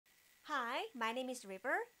my name is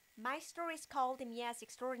River. My story is called Mia's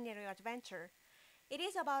Extraordinary Adventure. It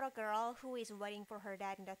is about a girl who is waiting for her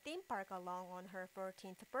dad in the theme park along on her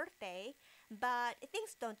 14th birthday, but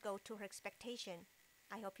things don't go to her expectation.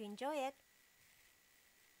 I hope you enjoy it.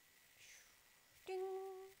 Ding.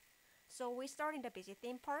 So we start in the busy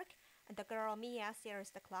theme park, and the girl Mia stares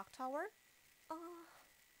at the clock tower. Oh,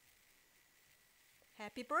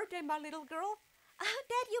 happy birthday, my little girl!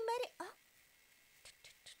 Dad, you made it!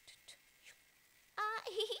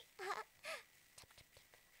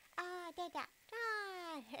 Dada.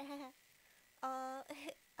 uh,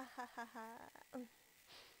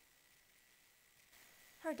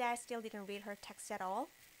 her dad still didn't read her text at all.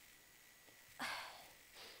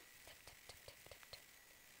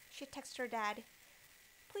 She texted her dad,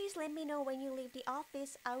 "Please let me know when you leave the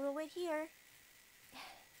office. I will wait here."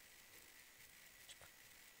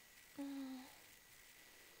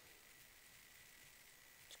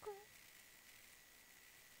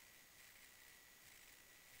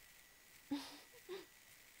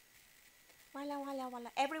 Wala wala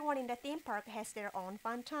wala. Everyone in the theme park has their own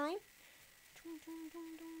fun time.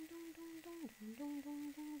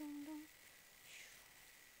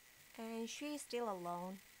 And she is still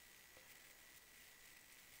alone.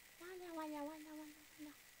 Wala wala wala wala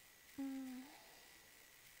wala.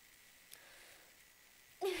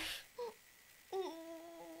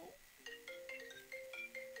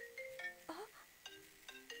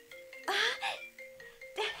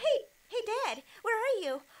 Hey, Dad, where are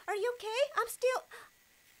you? Are you okay? I'm still.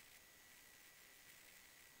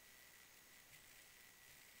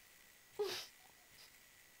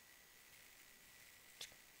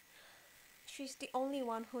 She's the only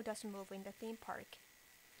one who doesn't move in the theme park.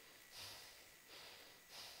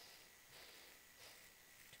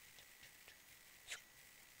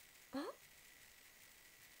 Huh?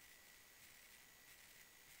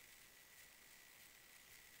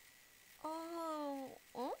 Oh.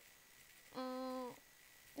 Oh?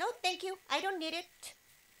 No, thank you. I don't need it.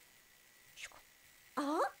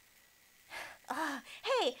 Huh?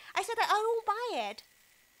 Hey, I said I won't buy it.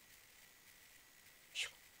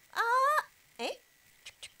 Eh?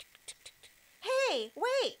 Hey,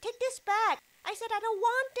 wait, take this back. I said I don't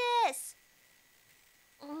want this.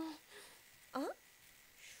 Huh?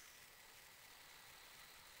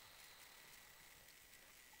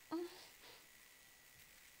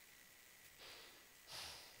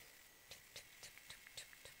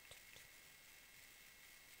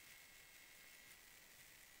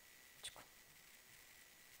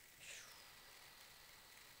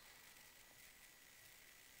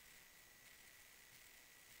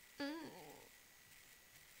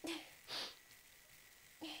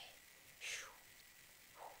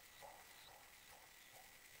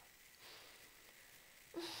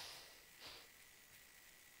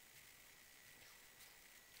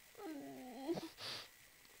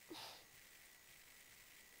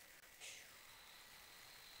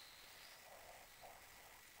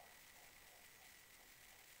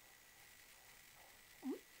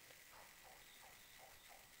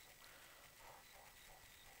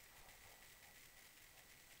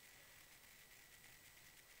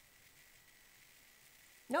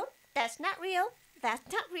 Nope, that's not real. That's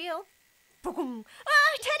not real. Boom!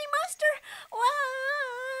 Ah, Teddy Monster!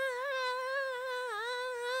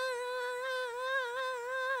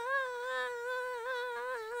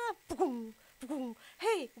 Boom! Boom!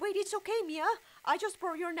 Hey, wait, it's okay, Mia. I just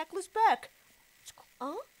brought your necklace back.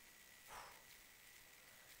 Huh?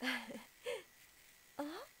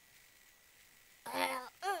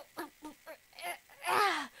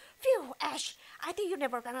 Phew, Ash. I think you're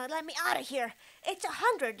never gonna let me out of here. It's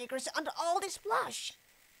 100 degrees under all this blush.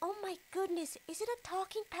 Oh my goodness, is it a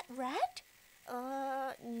talking pet rat?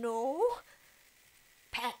 No.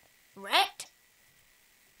 Pet rat?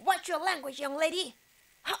 What's your language, young lady?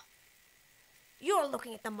 Huh? You're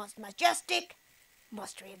looking at the most majestic,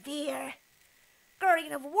 most revered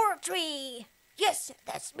guardian of World Tree. Yes,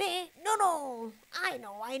 that's me. No. I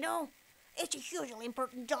know. It's a hugely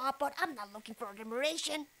important job, but I'm not looking for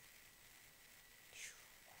admiration.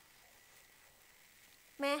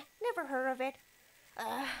 Meh, never heard of it.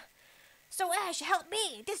 So Ash, help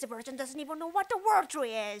me. This version doesn't even know what the World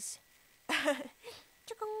Tree is.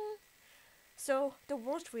 So, the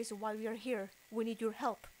World Tree is why we are here. We need your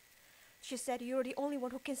help. She said you're the only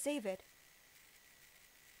one who can save it.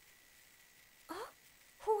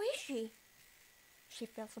 Who is she? She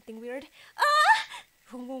felt something weird.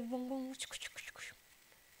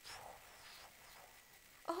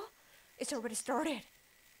 Oh, it's already started.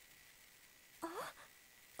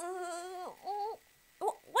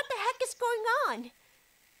 What the heck is going on?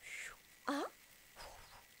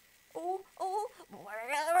 Oh, oh.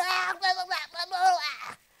 Ah!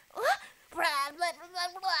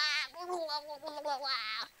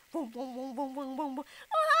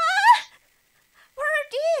 What are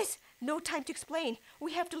these? No time to explain.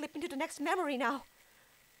 We have to leap into the next memory now.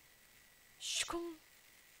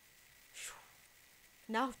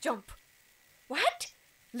 Now jump. What?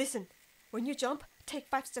 Listen, when you jump, take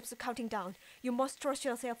 5 steps of counting down. You must trust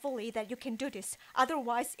yourself fully that you can do this.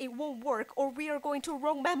 Otherwise, it won't work or we are going to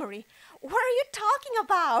wrong memory. What are you talking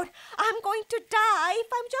about? I'm going to die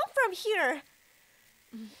if I jump from here.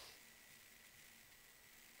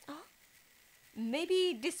 Oh,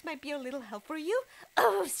 maybe this might be a little help for you.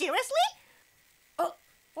 Oh, seriously? Oh,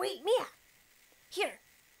 wait, Mia. Here.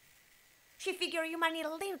 She figured you might need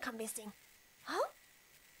a link missing. Huh?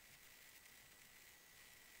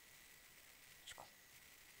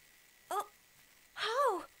 Oh,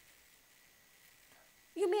 how?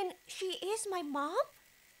 You mean she is my mom?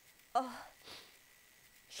 Oh,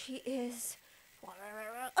 she is.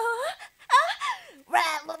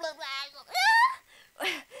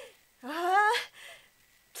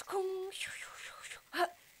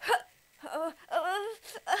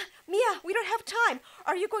 Mia, we don't have time.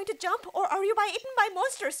 Are you going to jump or are you eaten by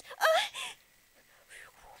monsters?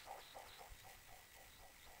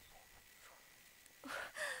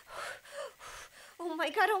 Oh my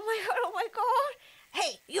god, oh my god, oh my god.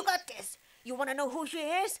 Hey, you got this. You want to know who she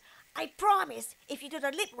is? I promise, if you do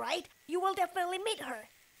the lip right, you will definitely meet her.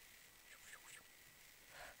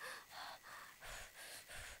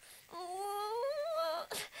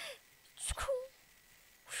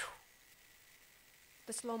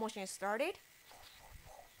 The slow motion is started.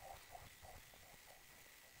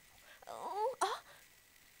 Oh,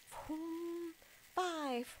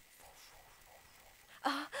 5,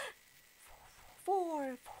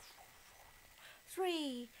 4,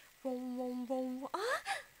 3, 2,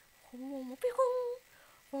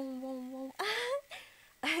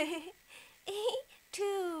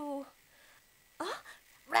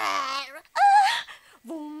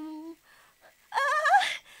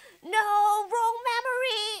 no, wrong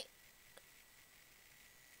memory.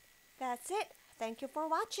 That's it. Thank you for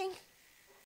watching.